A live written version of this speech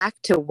back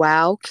to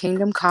Wow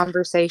Kingdom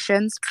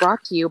Conversations,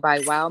 brought to you by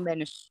Wow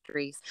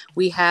Ministries.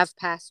 We have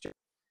Pastor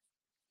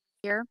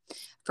here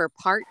for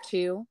part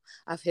two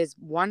of his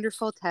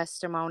wonderful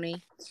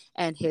testimony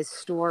and his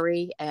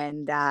story.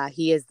 And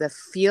he is the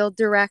field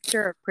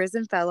director of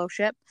Prison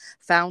Fellowship,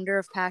 founder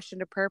of Passion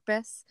to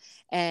Purpose.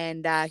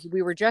 And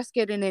we were just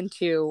getting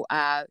into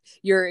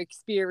your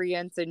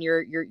experience and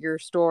your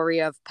story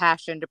of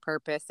Passion to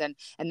Purpose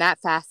and that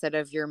facet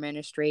of your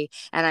ministry.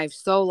 And I've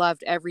so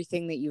loved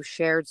everything that you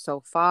shared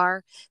so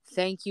far.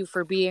 Thank you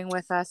for being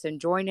with us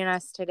and joining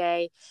us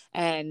today.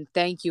 And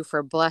thank you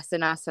for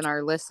blessing us and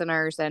our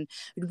listeners. And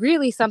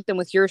really something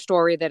with your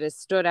story that has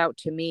stood out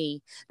to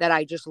me that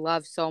I just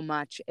love so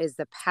much is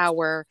the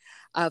power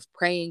of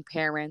praying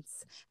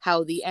parents,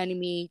 how the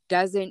enemy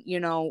doesn't,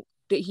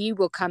 that he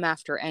will come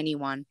after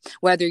anyone,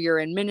 whether you're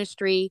in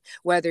ministry,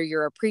 whether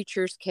you're a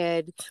preacher's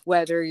kid,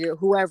 whether you're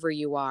whoever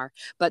you are.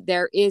 But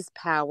there is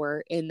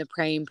power in the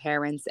praying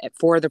parents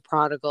for the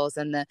prodigals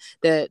and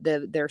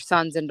their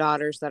sons and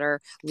daughters that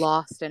are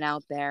lost and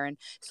out there. And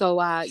so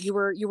you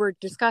were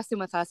discussing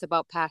with us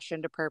about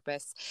Passion to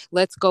Purpose.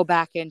 Let's go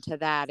back into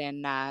that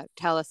and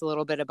tell us a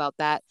little bit about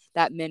that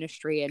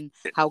ministry and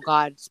how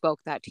God spoke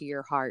that to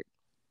your heart.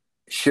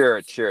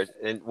 Sure.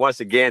 And once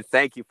again,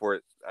 thank you for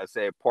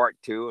part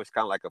two. It's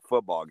kind of like a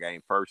football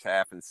game. First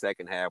half and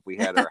second half, we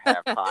had our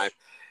halftime.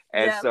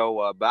 And Yeah.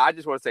 so, but I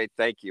just want to say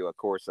thank you, of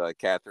course,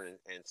 Catherine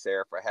and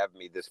Sarah, for having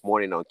me this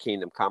morning on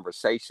Kingdom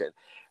Conversation.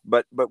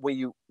 But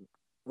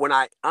when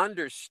I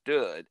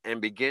understood and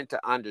began to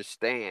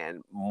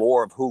understand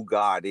more of who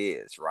God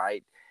is,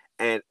 right?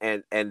 And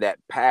that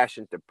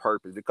passion to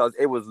purpose, because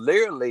it was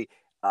literally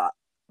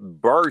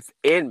birth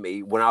in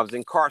me when I was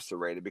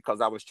incarcerated,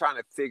 because I was trying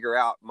to figure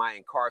out my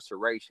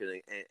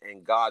incarceration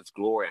and God's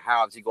glory and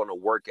how is he going to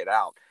work it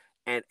out.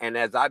 And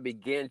as I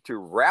began to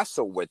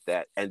wrestle with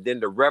that, and then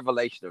the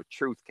revelation of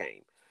truth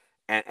came.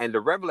 And the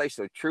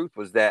revelation of truth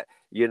was that,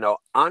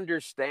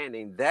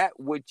 understanding that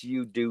which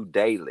you do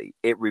daily,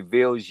 it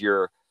reveals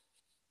your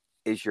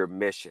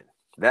mission,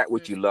 that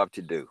which you love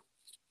to do.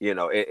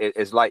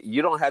 It's like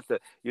you don't have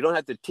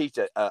to teach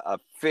a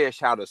fish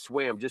how to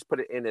swim. Just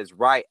put it in its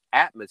right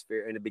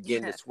atmosphere and it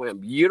begin to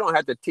swim. You don't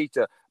have to teach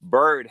a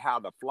bird how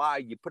to fly.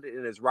 You put it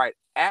in its right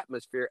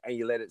atmosphere and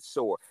you let it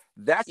soar.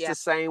 That's the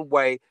same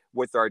way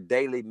with our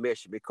daily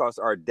mission, because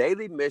our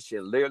daily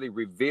mission literally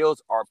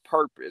reveals our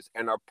purpose,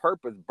 and our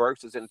purpose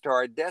births us into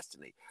our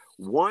destiny.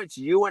 Once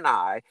you and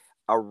I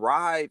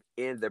arrive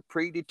in the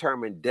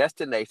predetermined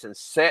destination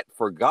set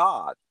for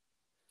God,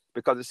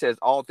 because it says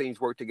all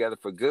things work together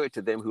for good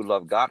to them who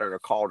love God and are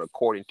called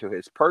according to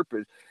his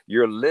purpose.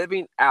 You're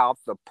living out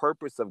the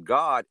purpose of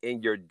God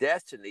in your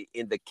destiny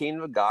in the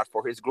kingdom of God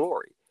for his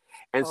glory.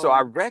 And so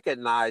I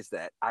recognize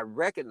that.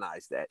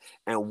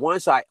 And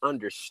once I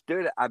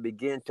understood it, I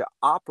began to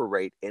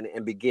operate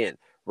and begin,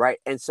 right?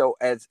 And so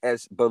as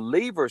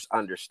believers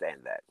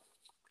understand that,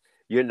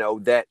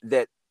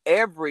 that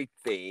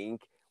everything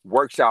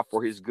works out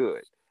for his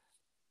good.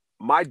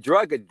 My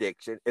drug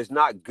addiction is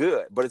not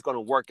good, but it's going to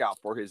work out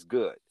for his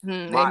good.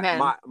 Amen.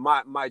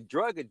 My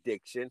drug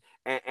addiction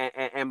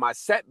and my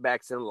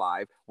setbacks in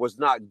life was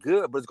not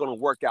good, but it's going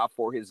to work out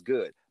for his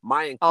good.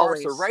 My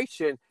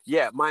incarceration,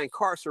 my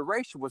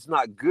incarceration was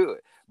not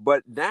good,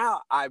 but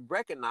now I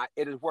recognize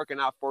it is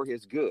working out for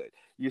his good.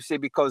 You see,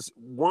 because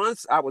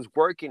once I was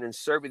working and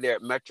serving there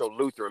at Metro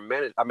Lutheran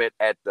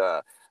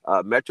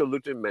Metro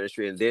Lutheran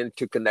Ministry, and then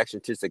to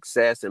Connection to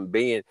Success and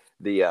being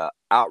the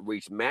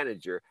outreach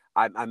manager,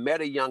 I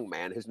met a young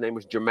man. His name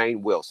was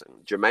Jermaine Wilson.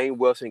 Jermaine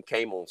Wilson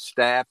came on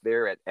staff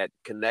there at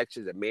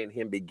Connections, and me and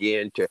him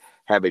began to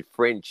have a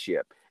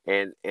friendship.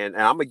 And I'm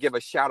going to give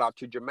a shout out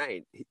to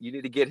Jermaine. You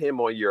need to get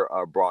him on your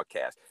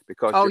broadcast,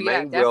 because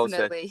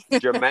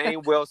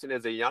Jermaine Wilson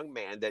is a young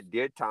man that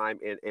did time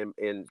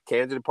in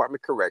Kansas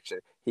Department of Correction.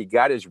 He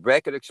got his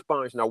record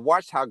expunged. Now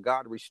watch how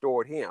God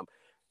restored him.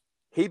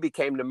 He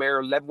became the mayor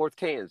of Leavenworth,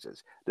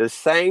 Kansas, the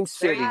same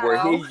city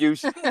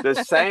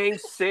the same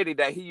city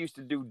that he used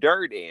to do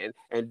dirt in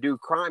and do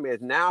crime in.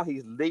 Now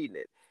he's leading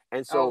it.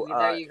 And so,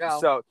 there you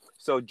go.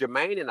 So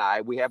Jermaine and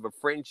I, we have a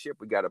friendship.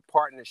 We got a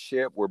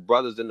partnership. We're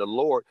brothers in the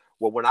Lord.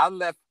 Well, when I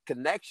left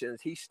Connections,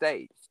 he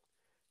stayed.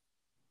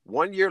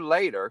 1 year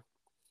later,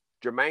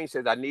 Jermaine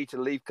says, I need to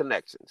leave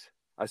Connections.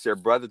 I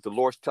said, brother, the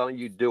Lord's telling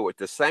you do it.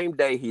 The same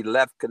day he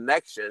left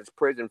Connections,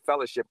 Prison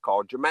Fellowship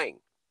called Jermaine.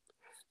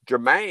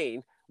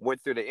 Jermaine went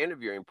through the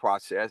interviewing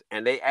process,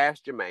 and they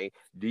asked Jermaine,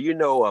 do you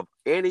know of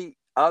any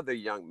other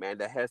young man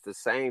that has the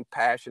same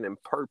passion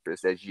and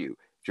purpose as you?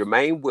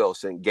 Jermaine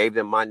Wilson gave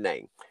them my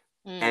name.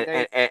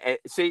 And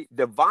see,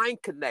 divine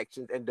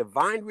connections and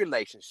divine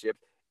relationships,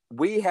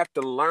 we have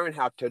to learn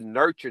how to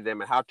nurture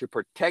them and how to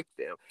protect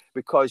them,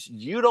 because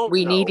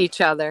we need each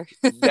other.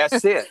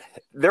 That's it.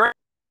 They're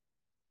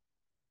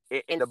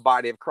in the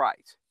body of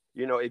Christ.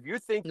 If you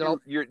think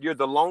you're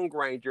the Lone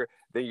Ranger,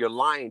 then you're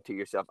lying to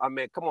yourself. I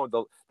mean, come on,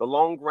 the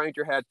Lone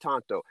Ranger had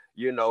Tonto.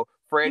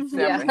 Fred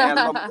Yeah. Sanford had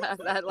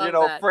I you love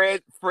know,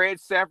 that. Fred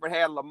Sanford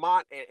had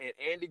Lamont and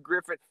Andy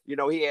Griffin. You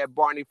know, he had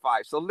Barney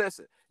Fife. So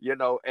listen, you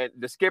know, and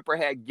the skipper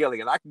had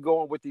Gilligan. I can go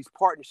on with these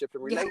partnerships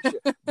and Yeah.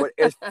 relationships, but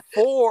it's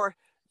for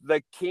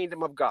the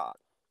kingdom of God.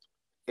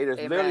 It is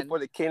literally Amen. for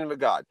the kingdom of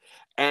God.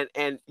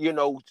 And you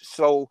know,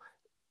 so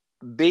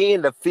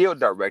being the field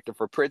director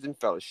for Prison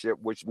Fellowship,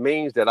 which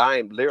means that I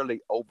am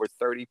literally over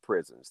 30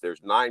 prisons.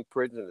 There's 9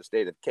 prisons in the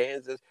state of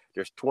Kansas.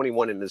 There's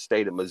 21 in the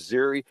state of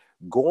Missouri.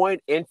 Going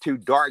into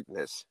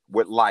darkness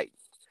with light,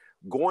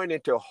 going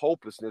into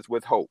hopelessness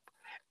with hope.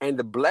 And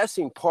the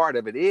blessing part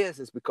of it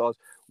is because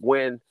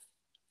when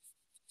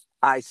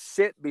I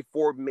sit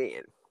before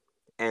men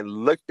and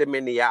look them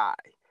in the eye,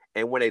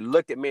 and when they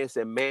looked at me and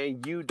said,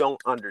 "Man, you don't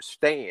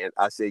understand,"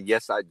 I said,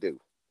 "Yes, I do."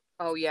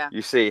 Oh, yeah.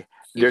 You see,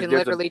 You can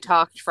there's a literally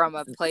talk from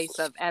a place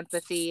of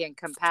empathy and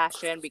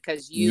compassion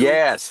because you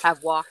yes.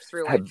 have walked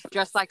through it.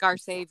 Just like our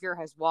Savior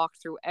has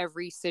walked through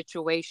every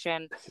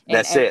situation and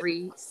That's it.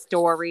 every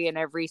story and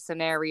every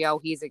scenario,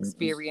 he's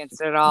experienced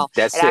it all.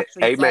 It That's it.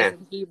 actually says Amen.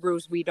 in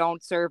Hebrews, we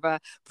don't serve a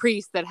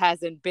priest that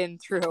hasn't been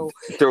through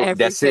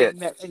That's it.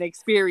 everything and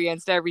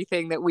experienced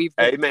everything that we've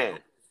been Amen. through.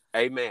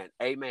 Amen.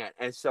 Amen.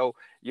 And so,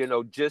 you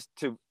know, just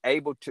to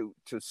able to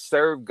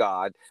serve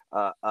God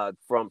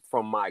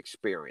from my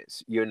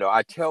experience, you know,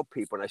 I tell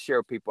people and I share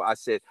with people, I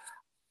said,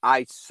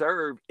 I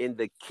serve in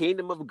the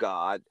kingdom of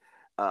God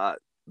uh,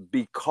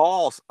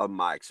 because of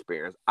my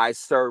experience. I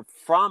serve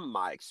from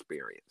my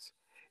experience.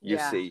 You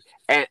Yeah. see,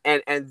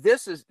 and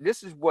this is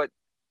what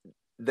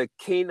the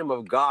kingdom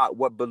of God,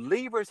 what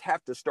believers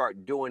have to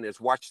start doing is,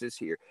 watch this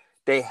here.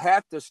 They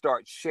have to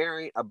start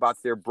sharing about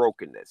their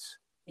brokenness,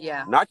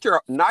 Yeah. not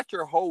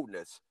your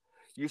wholeness.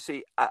 You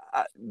see,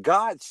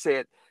 God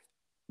said,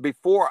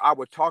 before I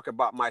would talk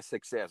about my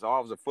success, oh, I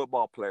was a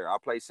football player. I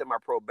played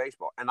semi-pro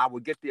baseball, and I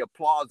would get the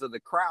applause of the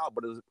crowd,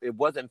 but it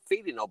wasn't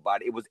feeding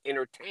nobody. It was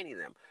entertaining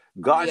them.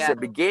 God Yeah. said,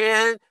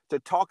 begin to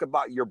talk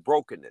about your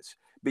brokenness.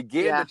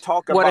 Begin Yeah. to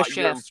talk What a about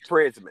your shift.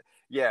 imprisonment.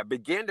 Yeah,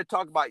 begin to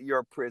talk about your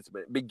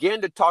imprisonment.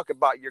 Begin to talk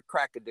about your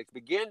crack addiction.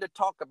 Begin to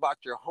talk about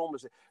your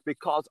homelessness,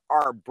 because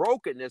our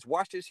brokenness,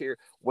 watch this here,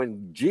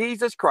 when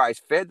Jesus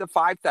Christ fed the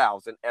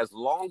 5,000, as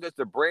long as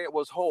the bread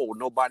was whole,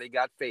 nobody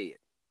got fed.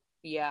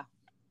 Yeah.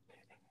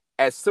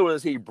 As soon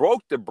as he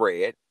broke the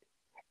bread,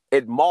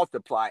 it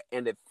multiplied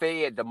and it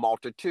fed the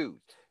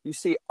multitudes. You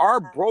see, our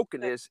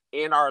brokenness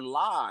in our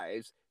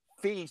lives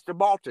feeds the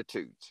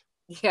multitudes.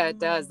 Yeah, it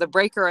does. The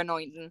breaker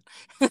anointing.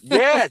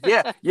 Yeah,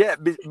 yeah, yeah.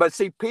 But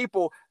see,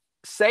 people,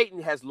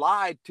 Satan has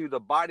lied to the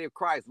body of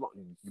Christ.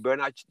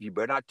 You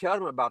better not tell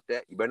them about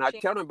that. You better not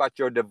tell them about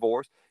your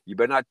divorce. You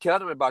better not tell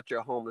them about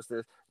your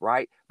homelessness,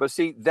 right? But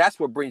see, that's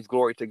what brings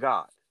glory to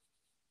God.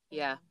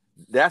 Yeah.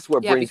 That's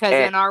what Yeah, brings because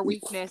in our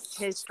weakness,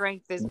 his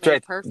strength is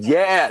made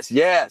Yes,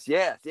 perfect.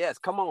 yes.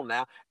 Come on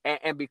now.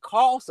 And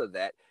because of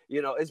that,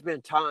 you know, it's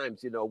been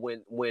times, you know,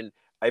 when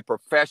a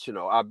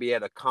professional, I'll be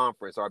at a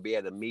conference or I'll be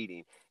at a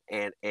meeting,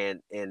 and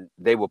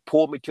they will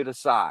pull me to the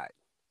side.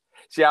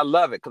 See, I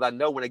love it because I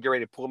know when they get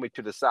ready to pull me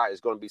to the side, it's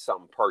going to be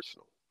something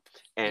personal.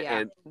 And Yeah.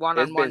 and One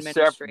it's on been one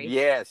several, ministry.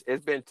 yes,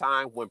 it's been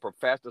times when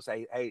professors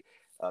say, "Hey,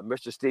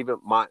 Mr. Stephen,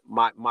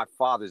 my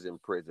father's in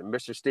prison.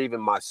 Mr. Stephen,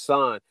 my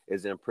son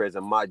is in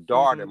prison. My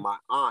daughter, Hmm. my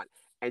aunt,"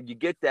 and you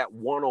get that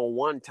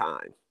one-on-one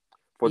time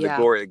for the Yeah.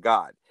 glory of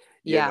God,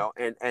 you Yeah. know,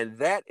 and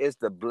that is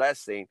the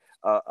blessing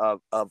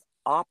of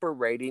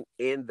operating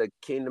in the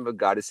kingdom of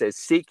God. It says,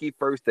 "Seek ye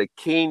first the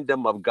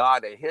kingdom of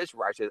God and His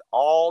righteousness;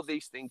 all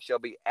these things shall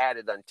be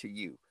added unto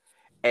you."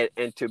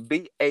 And to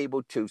be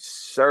able to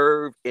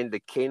serve in the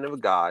kingdom of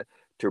God,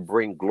 to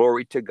bring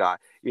glory to God,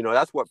 you know,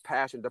 that's what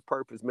Passion to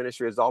Purpose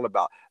ministry is all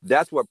about.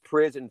 That's what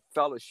Prison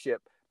Fellowship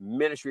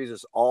Ministries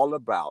is all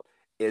about,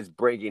 is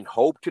bringing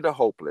hope to the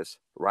hopeless,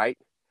 right?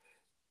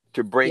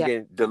 To bring Yeah.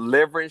 in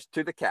deliverance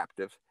to the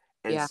captive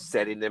and Yeah.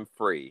 setting them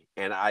free.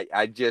 And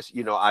I just,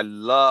 you know, I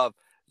love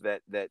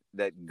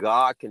that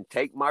God can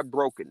take my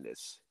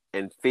brokenness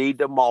and feed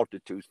the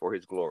multitudes for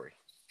His glory.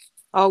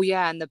 Oh,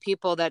 yeah. And the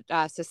people that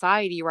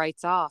society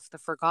writes off, the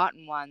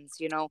forgotten ones,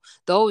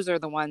 those are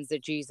the ones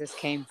that Jesus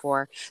came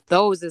for.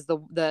 Those is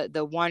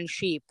the one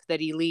sheep that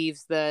he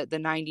leaves the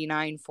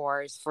 99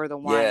 for, is for the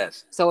one.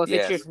 Yes, So if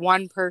it's just yes,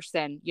 one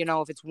person,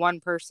 if it's one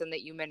person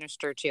that you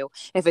minister to,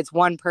 if it's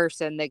one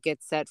person that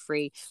gets set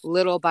free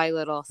little by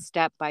little,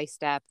 step by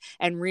step,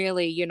 and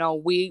really,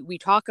 we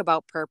talk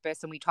about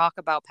purpose and we talk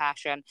about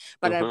passion,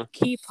 but a hmm,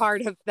 key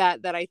part of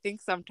that I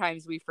think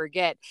sometimes we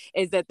forget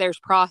is that there's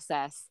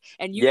process,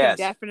 and you can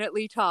yes,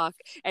 definitely talk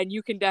and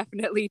you can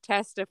definitely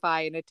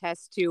testify and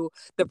attest to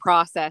the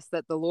process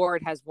that the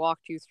Lord has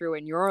walked you through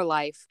in your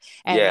life.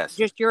 And yes.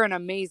 just, you're an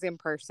amazing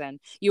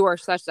person. You are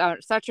such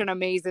an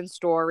amazing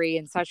story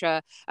and such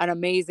an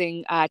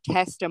amazing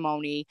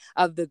testimony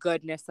of the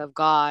goodness of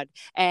God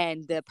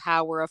and the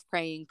power of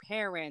praying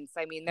parents.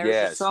 I mean, there's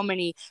just Yes. so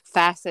many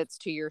facets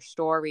to your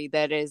story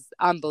that is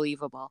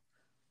unbelievable.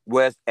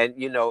 Well, and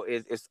you know,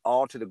 it's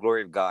all to the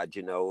glory of God.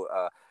 You know,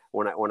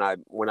 when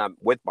I'm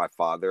with my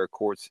father, of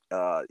course,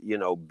 you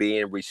know,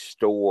 being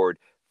restored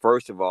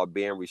first of all,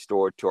 being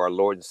restored to our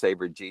Lord and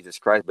Savior Jesus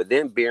Christ, but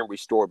then being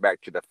restored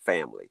back to the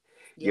family.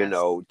 You Yes.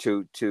 know,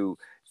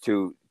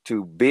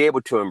 to be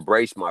able to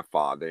embrace my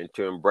father and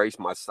to embrace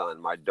my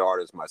son, my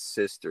daughters, my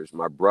sisters,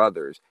 my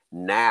brothers,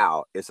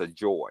 now is a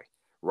joy,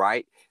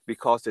 right?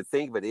 Because the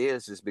thing of it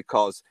is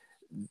because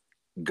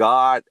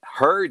God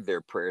heard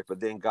their prayers, but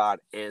then God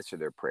answered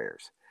their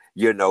prayers.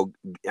 You know,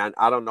 and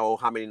I don't know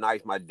how many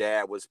nights my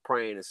dad was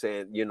praying and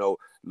saying, you know,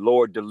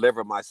 Lord,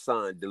 deliver my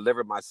son,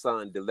 deliver my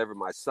son, deliver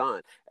my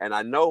son. And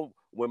I know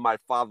when my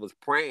father was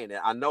praying,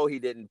 I know he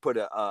didn't put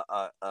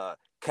a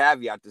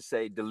caveat to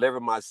say, deliver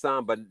my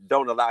son, but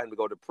don't allow him to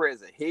go to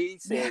prison. He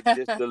said,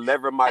 just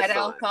deliver my At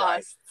all son,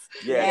 right? costs.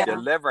 Yeah, Yeah.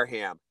 deliver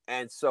him.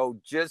 And so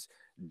just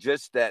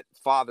that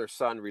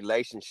father-son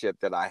relationship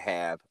that I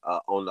have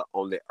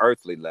on the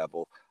earthly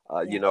level,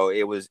 you know,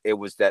 it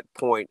was that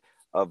point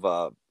of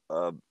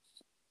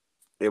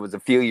it was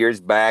a few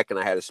years back, and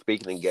I had a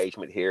speaking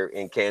engagement here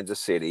in Kansas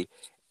City.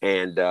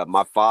 And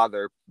my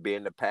father,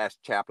 being the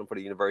past chaplain for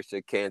the University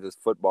of Kansas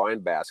football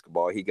and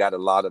basketball, he got a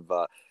lot of,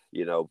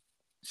 you know,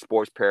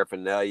 sports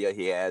paraphernalia.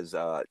 He has,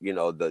 you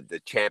know, the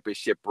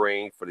championship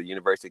ring for the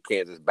University of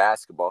Kansas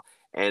basketball.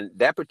 And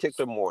that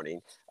particular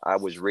morning, I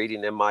was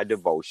reading in my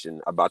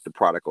devotion about the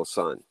prodigal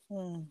son.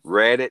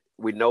 Read it.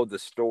 We know the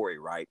story,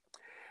 right?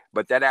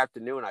 But that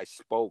afternoon, I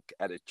spoke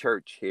at a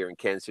church here in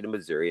Kansas City,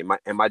 Missouri,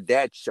 and my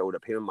dad showed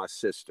up, him and my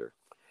sister,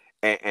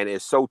 and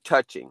it's so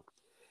touching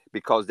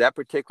because that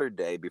particular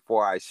day,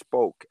 before I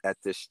spoke at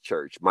this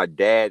church, my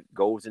dad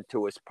goes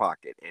into his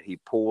pocket and he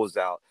pulls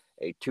out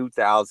a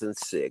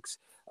 2006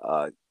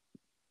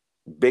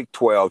 Big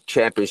 12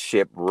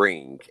 championship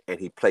ring, and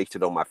he placed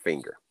it on my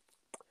finger.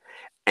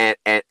 And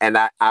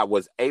I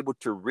was able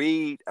to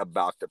read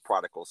about the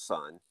prodigal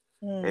son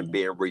and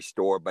being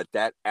restored, but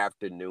that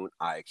afternoon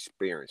I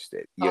experienced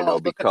it, you know,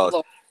 because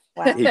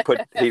Wow. he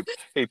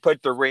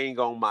put the ring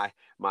on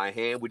my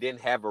hand. We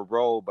didn't have a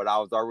robe, but I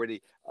was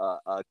already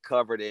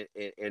covered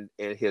in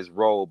his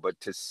robe. But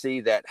to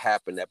see that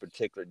happen that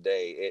particular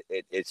day,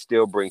 it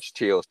still brings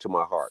chills to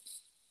my heart.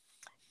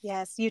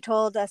 Yes, you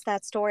told us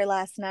that story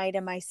last night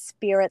and my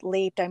spirit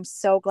leaped. I'm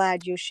so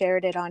glad you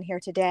shared it on here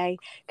today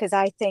because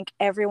I think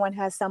everyone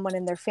has someone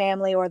in their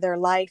family or their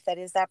life that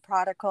is that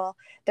prodigal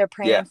they're Yeah,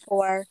 praying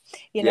for.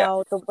 You yeah,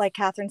 know, like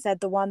Catherine said,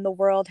 the one the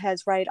world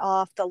has right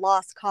off, the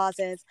lost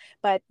causes.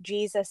 But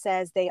Jesus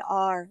says they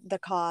are the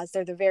cause.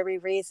 They're the very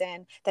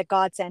reason that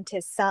God sent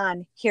his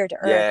son here to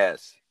earth.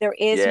 yes, There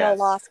is no yes.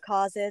 lost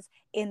causes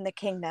in the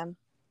kingdom.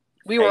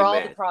 We were all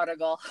the Amen.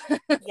 prodigal.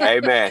 Yeah.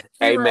 Amen.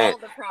 We were Amen. all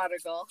the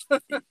prodigal.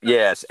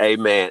 Yes,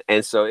 amen.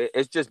 And so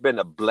it's just been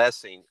a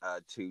blessing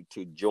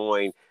to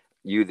join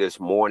you this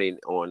morning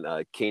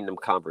on Kingdom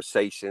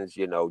Conversations.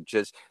 You know,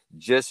 just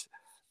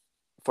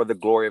for the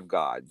glory of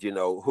God. You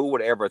know, who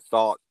would ever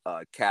thought,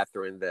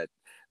 Catherine,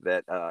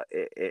 that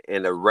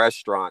in a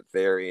restaurant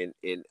there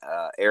in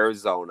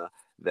Arizona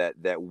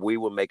that we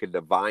will make a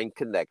divine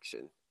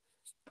connection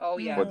Oh,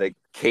 for yeah. the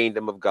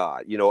kingdom of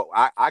God. You know,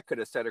 I could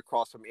have sat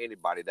across from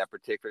anybody that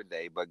particular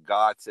day, but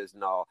God says,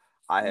 no,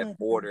 I have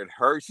ordered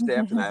her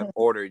steps and I have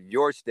ordered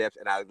your steps,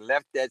 and I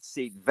left that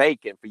seat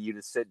vacant for you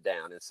to sit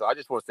down. And so I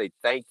just want to say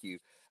thank you,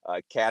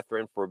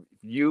 Catherine, for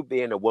you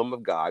being a woman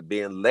of God,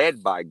 being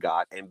led by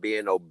God, and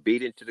being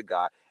obedient to the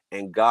God.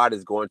 And God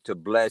is going to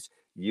bless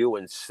you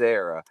and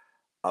Sarah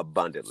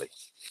abundantly.